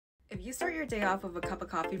If you start your day off with a cup of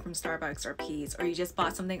coffee from Starbucks or Peet's, or you just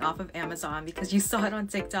bought something off of Amazon because you saw it on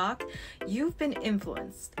TikTok, you've been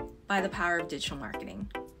influenced by the power of digital marketing.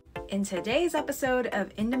 In today's episode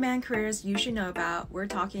of In-Demand Careers You Should Know About, we're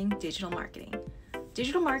talking digital marketing.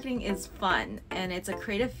 Digital marketing is fun, and it's a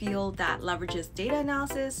creative field that leverages data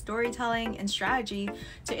analysis, storytelling, and strategy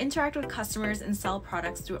to interact with customers and sell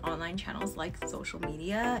products through online channels like social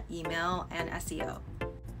media, email, and SEO.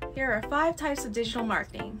 Here are 5 types of digital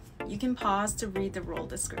marketing. You can pause to read the role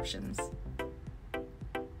descriptions.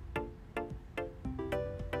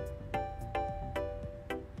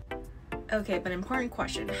 Okay, but important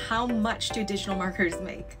question, how much do digital marketers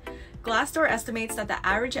make? Glassdoor estimates that the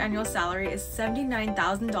average annual salary is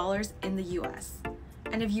 $79,000 in the US.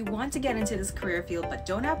 And if you want to get into this career field but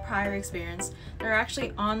don't have prior experience, there are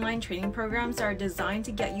actually online training programs that are designed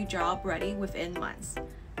to get you job ready within months,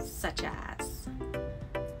 such as.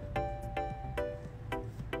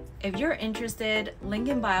 If you're interested, link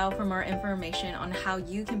in bio for more information on how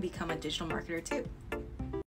you can become a digital marketer too.